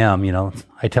I am.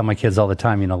 I tell my kids all the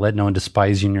time, let no one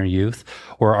despise you in your youth.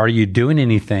 Or are you doing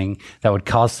anything that would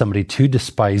cause somebody to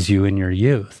despise you in your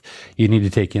youth? You need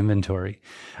to take inventory.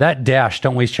 That dash,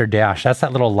 don't waste your dash. That's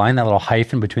that little line, that little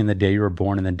hyphen between the day you were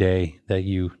born and the day that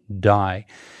you die.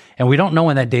 And we don't know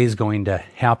when that day is going to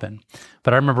happen.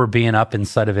 But I remember being up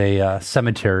inside of a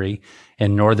cemetery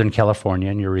in Northern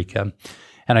California, in Eureka,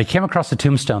 and I came across a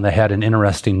tombstone that had an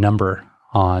interesting number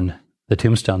on the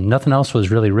tombstone. Nothing else was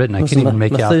really written. I couldn't even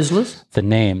make out the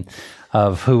name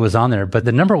of who was on there. But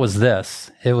the number was this.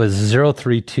 It was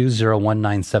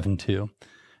 03201972. And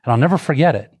I'll never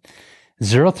forget it.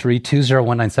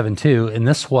 03201972. And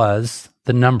this was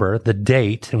the number, the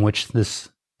date in which this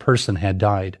person had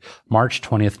died, March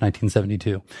 20th,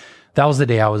 1972. That was the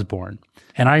day I was born.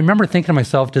 And I remember thinking to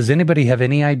myself, does anybody have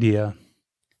any idea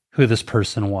who this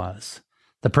person was.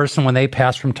 The person, when they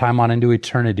passed from time on into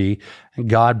eternity,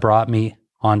 God brought me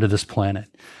onto this planet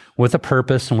with a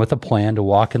purpose and with a plan to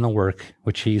walk in the work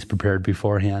which he's prepared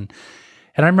beforehand.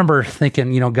 And I remember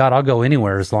thinking, God, I'll go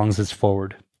anywhere as long as it's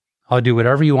forward. I'll do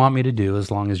whatever you want me to do as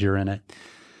long as you're in it.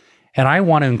 And I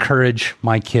want to encourage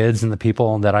my kids and the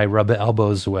people that I rub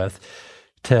elbows with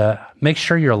to make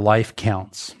sure your life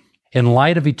counts. In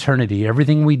light of eternity,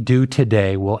 everything we do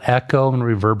today will echo and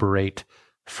reverberate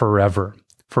forever,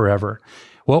 forever.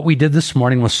 What we did this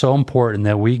morning was so important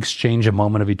that we exchange a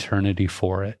moment of eternity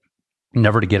for it,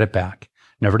 never to get it back,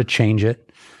 never to change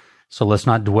it. So let's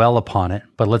not dwell upon it,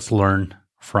 but let's learn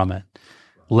from it.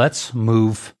 Let's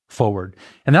move forward.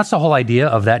 And that's the whole idea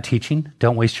of that teaching.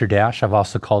 Don't waste your dash. I've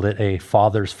also called it a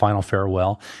father's final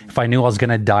farewell. If I knew I was going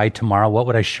to die tomorrow, what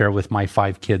would I share with my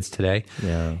 5 kids today?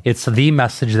 Yeah. It's the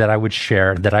message that I would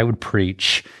share, that I would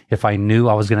preach. If I knew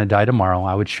I was going to die tomorrow,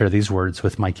 I would share these words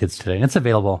with my kids today. And it's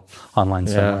available online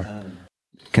somewhere.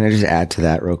 Can I just add to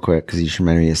that real quick? Because you just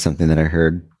reminded me of something that I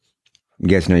heard. You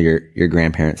guys know your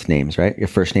grandparents' names, right? Your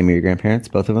first name of your grandparents,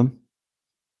 both of them?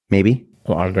 Maybe?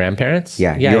 Well, our grandparents?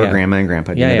 Yeah, your grandma and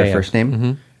grandpa. Do you know their first name?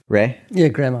 Mm-hmm. Ray? Yeah,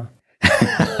 grandma.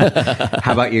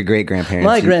 How about your great-grandparents?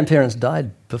 My grandparents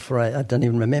died before I don't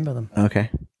even remember them. Okay.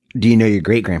 Do you know your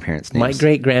great-grandparents' names? My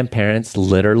great-grandparents,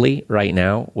 literally, right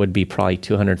now, would be probably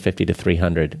 250 to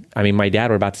 300. I mean, my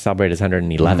dad, we're about to celebrate his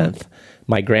 111th. Mm-hmm.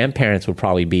 My grandparents would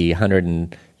probably be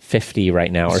 150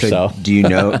 right now or so. Do you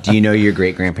know your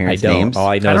great-grandparents' names? All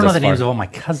I don't know the names of all my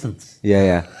cousins.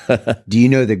 Yeah. Do you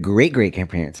know the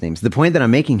great-great-grandparents' names? The point that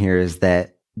I'm making here is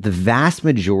that the vast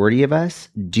majority of us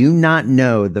do not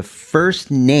know the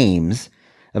first names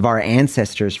of our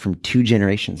ancestors from 2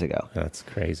 generations ago. That's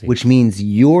crazy. Which means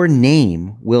your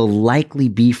name will likely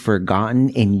be forgotten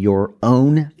in your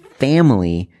own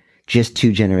family just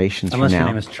 2 generations Unless from now.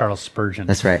 Your name is Charles Spurgeon.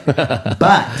 That's right.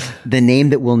 But the name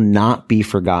that will not be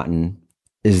forgotten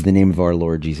is the name of our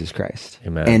Lord Jesus Christ.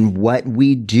 Amen. And what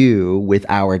we do with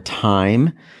our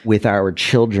time, with our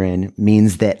children,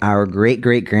 means that our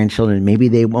great-great-grandchildren, maybe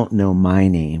they won't know my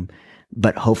name,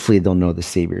 but hopefully they'll know the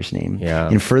Savior's name. Yeah.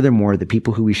 And furthermore, the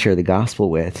people who we share the gospel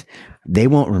with, they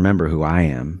won't remember who I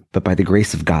am, but by the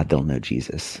grace of God, they'll know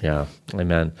Jesus. Yeah.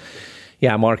 Amen.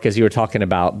 Yeah, Mark, as you were talking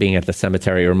about being at the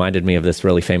cemetery, it reminded me of this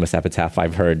really famous epitaph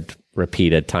I've heard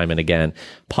repeated time and again.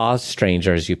 Pause,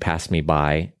 stranger, as you pass me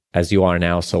by. As you are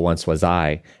now, so once was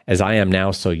I. As I am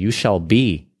now, so you shall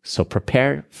be. So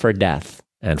prepare for death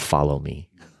and follow me.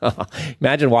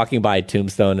 Imagine walking by a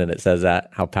tombstone and it says that,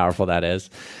 how powerful that is.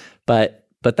 But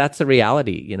that's the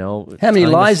reality, you know. How many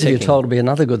lies have you told to be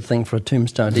another good thing for a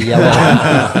tombstone to yell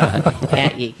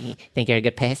at? You think you're a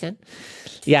good person?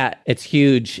 Yeah, it's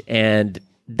huge. And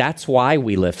that's why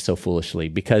we live so foolishly,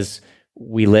 because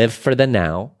we live for the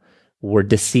now. We're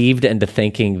deceived into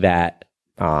thinking that,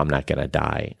 I'm not going to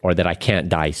die, or that I can't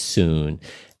die soon.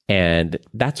 And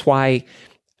that's why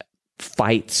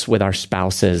fights with our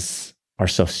spouses are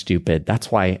so stupid.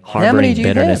 That's why harboring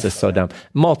bitterness is so dumb.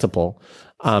 Multiple.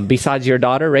 Besides your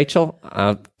daughter, Rachel,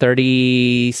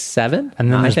 37?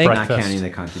 And then I there's think. Not counting the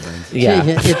concubines. Yeah.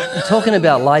 You're talking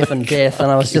about life and death,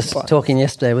 and I was just talking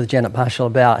yesterday with Janet Marshall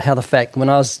about how the fact when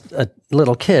I was a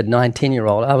little kid,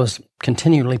 19-year-old, I was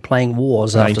continually playing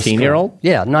wars after school. 19-year-old?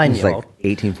 Yeah, 9-year-old. Like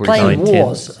 18, 14, Playing 19.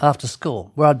 wars after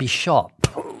school where I'd be shot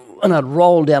and I'd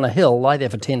roll down a hill, lie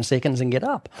there for 10 seconds and get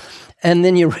up. And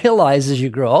then you realize as you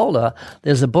grow older,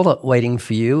 there's a bullet waiting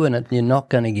for you and you're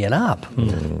not going to get up.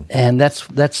 Mm. And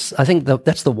that's I think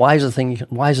that's the wisest thing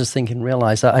you can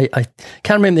realize. I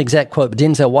can't remember the exact quote, but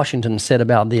Denzel Washington said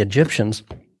about the Egyptians,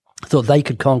 thought they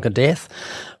could conquer death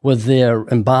with their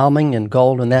embalming and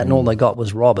gold and that, and all they got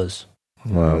was robbers.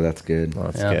 Wow, that's good.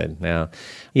 Well, that's good.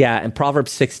 Yeah. And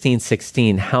Proverbs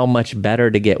 16:16, how much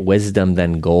better to get wisdom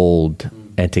than gold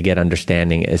and to get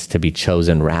understanding is to be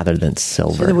chosen rather than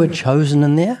silver. See the word chosen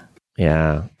in there?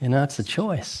 Yeah. You know, it's a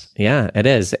choice. Yeah, it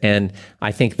is. And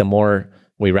I think the more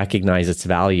we recognize its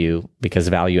value, because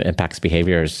value impacts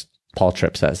behavior, as Paul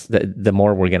Tripp says, the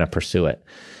more we're going to pursue it.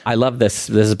 I love this.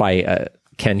 This is by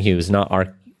Ken Hughes, not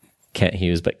our Kent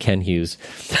Hughes, but Ken Hughes.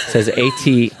 It says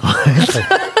A.T.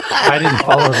 I didn't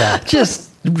follow that.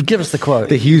 Just give us the quote.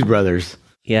 The Hughes brothers.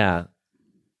 Yeah.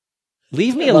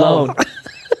 Leave me alone.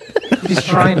 He's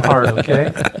trying hard,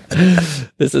 okay?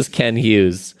 This is Ken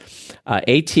Hughes.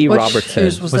 A.T. Which Robertson.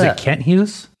 Hughes was that? it Kent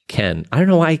Hughes? Ken. I don't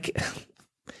know why.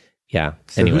 Yeah.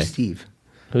 So anyway. who's Steve?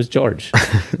 Who's George?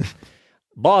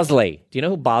 Bosley. Do you know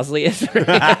who Bosley is?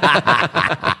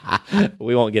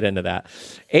 We won't get into that.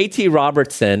 A.T.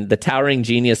 Robertson, the towering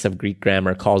genius of Greek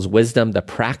grammar, calls wisdom the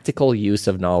practical use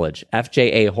of knowledge.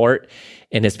 F.J.A. Hort,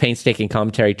 in his painstaking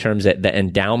commentary, terms it the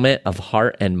endowment of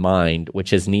heart and mind,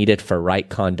 which is needed for right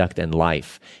conduct in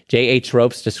life. J.H.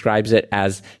 Ropes describes it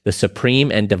as the supreme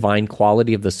and divine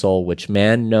quality of the soul, which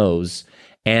man knows,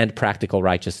 and practical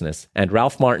righteousness. And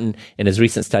Ralph Martin, in his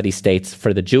recent study, states,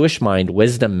 for the Jewish mind,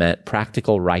 wisdom meant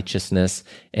practical righteousness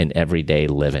in everyday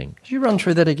living. Did you run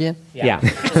through that again? Yeah.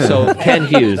 So Ken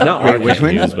Hughes, not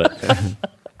Ken Hughes, but...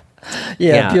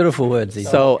 Yeah, beautiful words.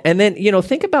 So, and then,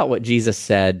 think about what Jesus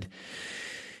said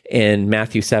in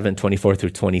Matthew 7:24 through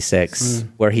 26,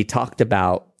 where he talked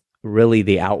about really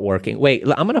the outworking. Wait,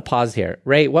 I'm going to pause here.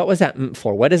 Ray, what was that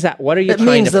for? What is that? What are you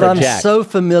trying to project? It means that I'm so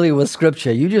familiar with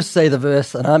Scripture. You just say the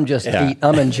verse, and I'm just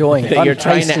I'm enjoying it. You're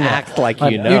trying to act like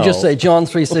you know. You just say John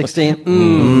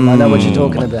 3:16. I know what you're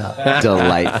talking about.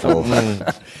 Delightful.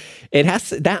 It has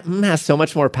so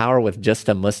much more power with just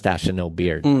a mustache and no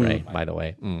beard, right? By the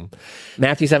way,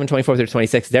 Matthew 7:24 through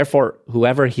 26. Therefore,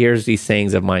 whoever hears these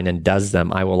sayings of mine and does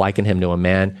them, I will liken him to a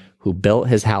man who built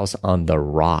his house on the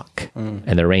rock.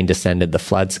 And the rain descended, the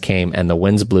floods came, and the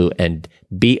winds blew and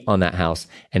beat on that house,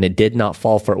 and it did not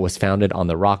fall, for it was founded on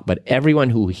the rock. But everyone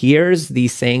who hears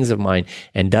these sayings of mine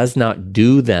and does not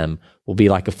do them will be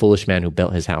like a foolish man who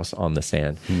built his house on the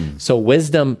sand. So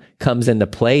wisdom comes into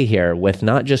play here with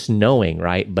not just knowing,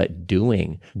 right, but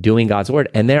doing God's word.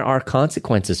 And there are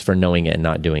consequences for knowing it and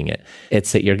not doing it.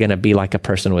 It's that you're going to be like a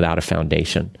person without a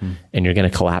foundation, and you're going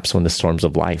to collapse when the storms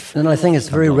of life. And I think it's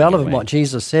very relevant what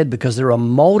Jesus said, because there are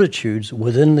multitudes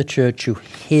within the church who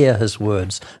hear his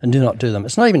words and do not do them.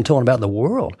 It's not even talking about the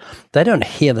world. They don't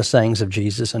hear the sayings of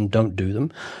Jesus and don't do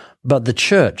them. But the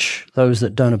church, those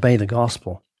that don't obey the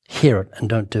gospel, hear it and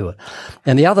don't do it.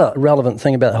 And the other relevant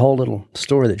thing about the whole little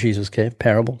story that Jesus gave,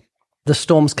 parable, the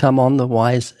storms come on the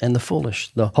wise and the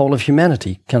foolish. The whole of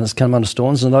humanity has come under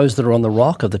storms, and those that are on the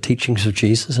rock of the teachings of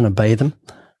Jesus and obey them,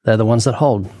 they're the ones that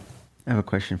hold. I have a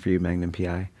question for you, Magnum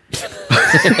PI.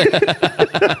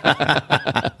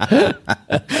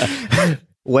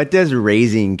 What does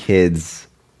raising kids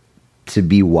to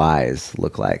be wise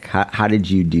look like? How did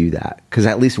you do that? Because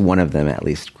at least one of them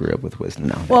grew up with wisdom.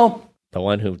 No. Well, the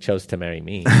one who chose to marry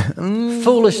me.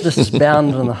 Foolishness is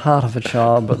bound in the heart of a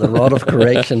child, but the rod of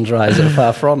correction drives it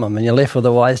far from him. And you're left with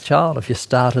a wise child if you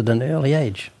start at an early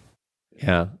age.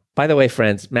 Yeah. By the way,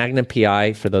 friends, Magnum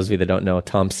PI, for those of you that don't know,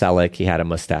 Tom Selleck, he had a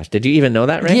mustache. Did you even know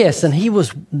that, Ray? Yes, and he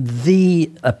was the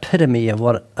epitome of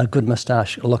what a good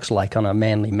mustache looks like on a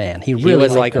manly man. He really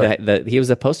was like he was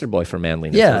a poster boy for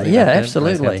manliness. Yeah,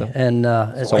 absolutely. And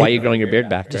so why are you growing your beard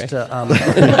back, Ray? Because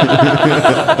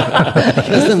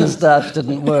the mustache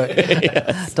didn't work.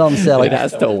 Yes. Tom Selleck. It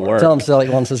has to work. Tom Selleck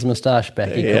wants his mustache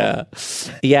back. Yeah,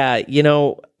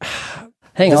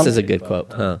 Hang on. This is a good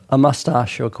quote, huh? A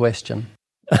mustache or question.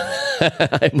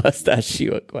 I must ask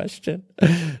you a question.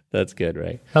 That's good,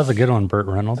 right? That was a good one, Burt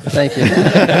Reynolds. Thank you.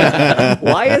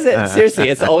 Why is it? Seriously,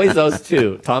 it's always those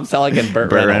two, Tom Selleck and Burt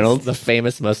Reynolds, the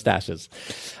famous mustaches.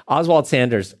 Oswald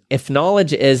Sanders, if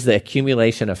knowledge is the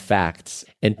accumulation of facts,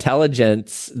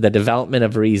 intelligence, the development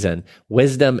of reason,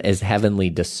 wisdom is heavenly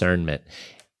discernment.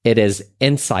 It is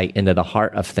insight into the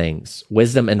heart of things.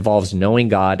 Wisdom involves knowing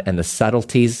God and the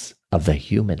subtleties of the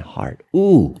human heart.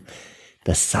 Ooh.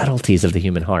 The subtleties of the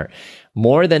human heart.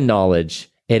 More than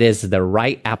knowledge, it is the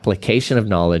right application of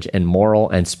knowledge in moral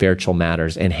and spiritual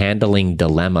matters, in handling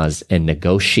dilemmas and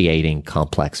negotiating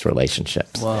complex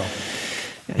relationships. Wow.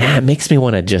 It makes me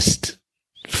want to just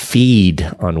feed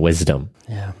on wisdom.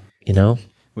 Yeah. What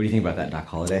do you think about that, Doc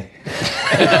Holliday?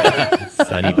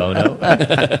 Sonny Bono.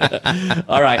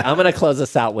 All right, I'm going to close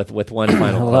this out with one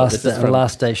final quote.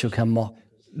 Last day shall come mock.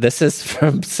 This is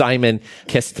from Simon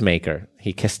Kistmaker.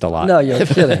 He kissed a lot. No, you're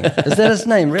kidding. Is that his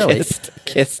name, really?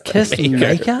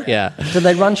 Kistmaker? Yeah. Did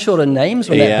they run short of names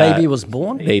when that baby was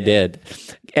born? They did.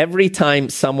 Every time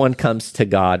someone comes to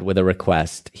God with a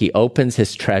request, he opens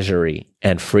his treasury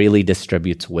and freely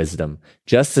distributes wisdom.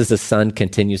 Just as the sun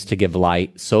continues to give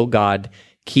light, so God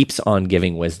keeps on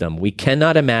giving wisdom. We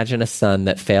cannot imagine a sun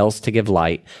that fails to give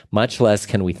light, much less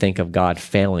can we think of God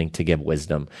failing to give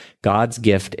wisdom. God's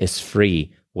gift is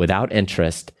free, without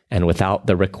interest, and without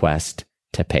the request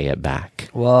to pay it back.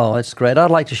 Wow, that's great.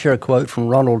 I'd like to share a quote from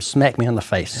Ronald Smack Me on the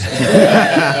Face.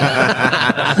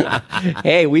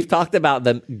 Hey, we've talked about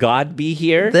the God Be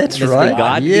Here. That's Mr. right.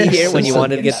 God Be Here when you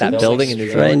wanted to get that building in New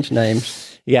Zealand. Strange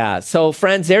names. Yeah, so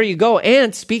friends, there you go.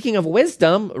 And speaking of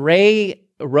wisdom, Ray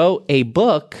wrote a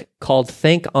book called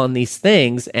Think on These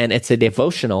Things, and it's a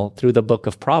devotional through the book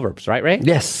of Proverbs, right, Ray?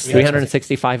 Yes.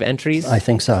 365 entries. I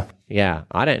think so. Yeah,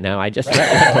 I didn't know. I just read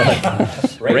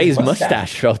it. Ray's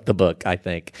mustache wrote the book, I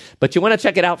think. But you want to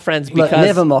check it out, friends, because... Look,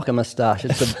 never mock a mustache.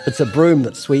 It's a broom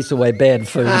that sweeps away bad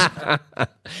food.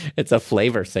 It's a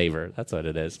flavor saver. That's what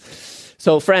it is.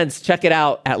 So, friends, check it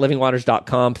out at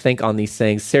livingwaters.com. Think on these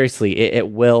things. Seriously, it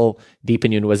will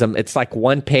deepen you in wisdom. It's like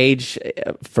one page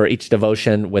for each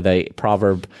devotion with a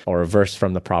proverb or a verse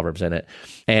from the Proverbs in it.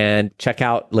 And check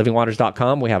out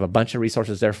livingwaters.com. We have a bunch of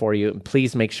resources there for you.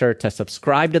 Please make sure to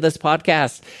subscribe to this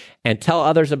podcast and tell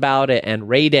others about it and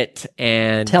rate it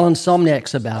and Tell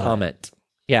insomniacs about comment.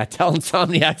 Yeah, tell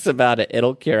insomniacs about it.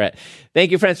 It'll cure it.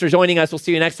 Thank you, friends, for joining us. We'll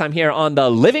see you next time here on the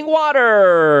Living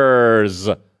Waters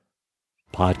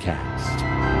podcast.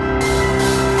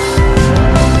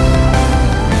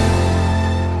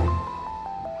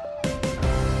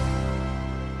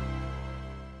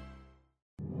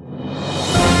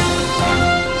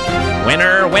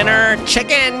 Winner, winner,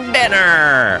 chicken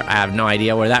dinner. I have no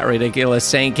idea where that ridiculous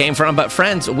saying came from, but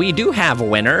friends, we do have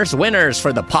winners. Winners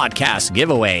for the podcast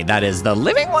giveaway. That is the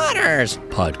Living Waters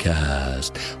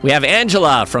podcast. We have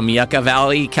Angela from Yucca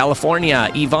Valley, California.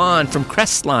 Yvonne from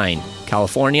Crestline,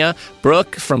 California.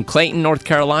 Brooke from Clayton, North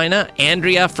Carolina.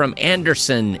 Andrea from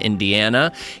Anderson,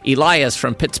 Indiana. Elias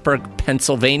from Pittsburgh,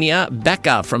 Pennsylvania.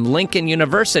 Becca from Lincoln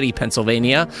University,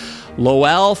 Pennsylvania.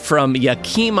 Lowell from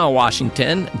Yakima,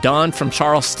 Washington. Don from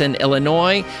Charleston,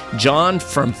 Illinois. John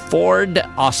from Ford,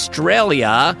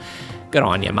 Australia. Good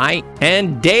on you, mate.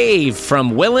 And Dave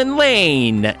from Willen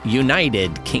Lane,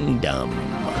 United Kingdom.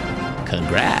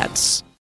 Congrats.